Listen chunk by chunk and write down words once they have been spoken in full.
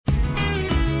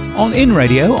on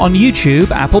InRadio, on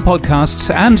YouTube, Apple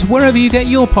Podcasts, and wherever you get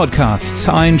your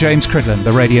podcasts. I'm James Cridland,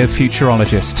 the radio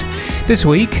futurologist. This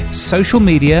week, social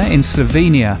media in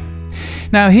Slovenia.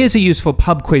 Now, here's a useful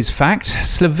pub quiz fact.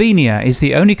 Slovenia is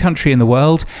the only country in the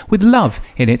world with love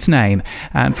in its name.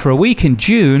 And for a week in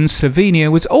June,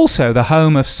 Slovenia was also the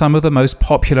home of some of the most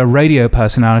popular radio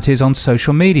personalities on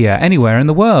social media anywhere in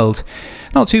the world.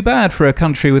 Not too bad for a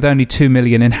country with only 2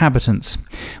 million inhabitants.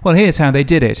 Well, here's how they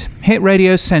did it. Hit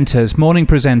radio centres, morning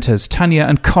presenters, Tanya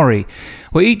and Corrie,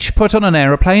 were each put on an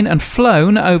aeroplane and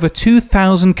flown over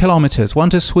 2,000 kilometres, one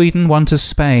to Sweden, one to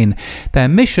Spain. Their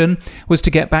mission was to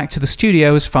get back to the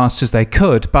studio as fast as they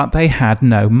could, but they had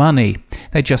no money.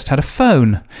 They just had a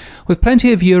phone, with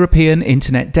plenty of European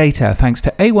internet data, thanks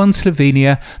to A1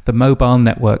 Slovenia, the mobile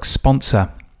network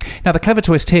sponsor. Now, the clever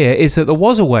twist here is that there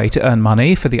was a way to earn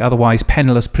money for the otherwise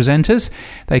penniless presenters.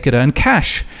 They could earn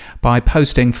cash by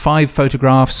posting 5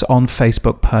 photographs on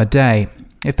Facebook per day.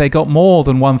 If they got more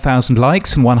than 1,000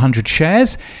 likes and 100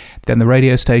 shares, then the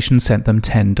radio station sent them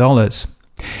 $10.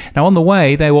 Now, on the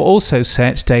way, they were also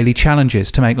set daily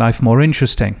challenges to make life more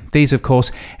interesting. These, of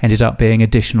course, ended up being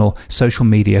additional social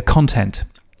media content.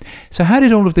 So how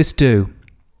did all of this do?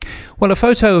 Well, a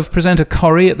photo of presenter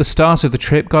Corrie at the start of the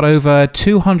trip got over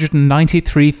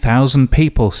 293,000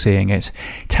 people seeing it.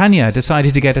 Tanya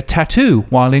decided to get a tattoo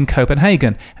while in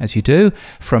Copenhagen, as you do,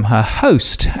 from her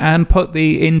host, and put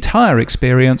the entire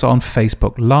experience on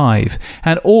Facebook Live.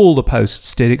 And all the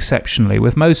posts did exceptionally,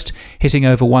 with most hitting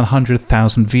over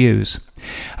 100,000 views.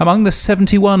 Among the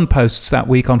 71 posts that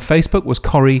week on Facebook was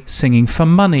Corrie singing for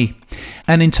money.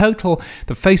 And in total,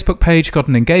 the Facebook page got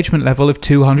an engagement level of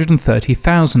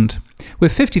 230,000.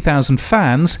 With 50,000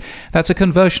 fans, that's a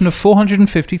conversion of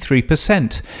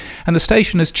 453%. And the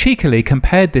station has cheekily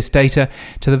compared this data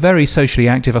to the very socially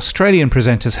active Australian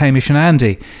presenters Hamish and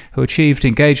Andy, who achieved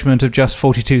engagement of just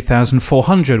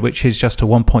 42,400, which is just a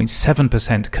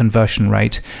 1.7% conversion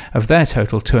rate of their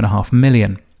total 2.5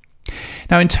 million.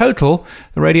 Now, in total,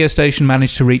 the radio station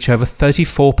managed to reach over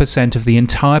 34% of the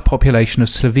entire population of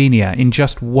Slovenia in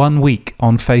just 1 week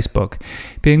on Facebook,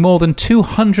 being more than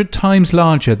 200 times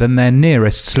larger than their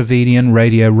nearest Slovenian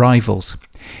radio rivals.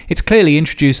 It's clearly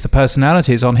introduced the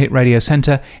personalities on Hit Radio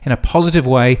Centre in a positive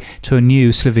way to a new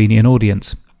Slovenian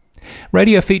audience.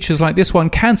 Radio features like this one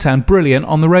can sound brilliant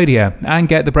on the radio and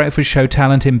get the breakfast show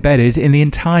talent embedded in the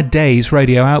entire day's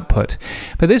radio output.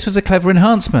 But this was a clever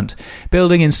enhancement,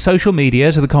 building in social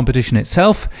media to the competition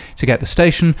itself to get the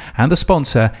station and the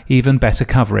sponsor even better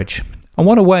coverage. And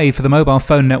what a way for the mobile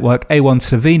phone network A1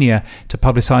 Slovenia to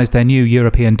publicise their new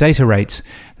European data rates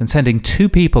than sending 2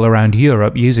 people around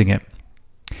Europe using it.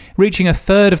 Reaching a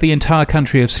third of the entire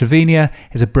country of Slovenia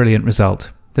is a brilliant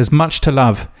result. There's much to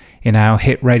love in how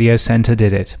Hit Radio Centre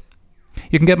did it.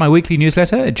 You can get my weekly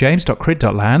newsletter at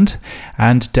james.crid.land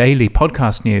and daily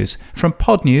podcast news from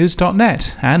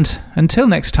podnews.net. And until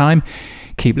next time,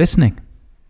 keep listening.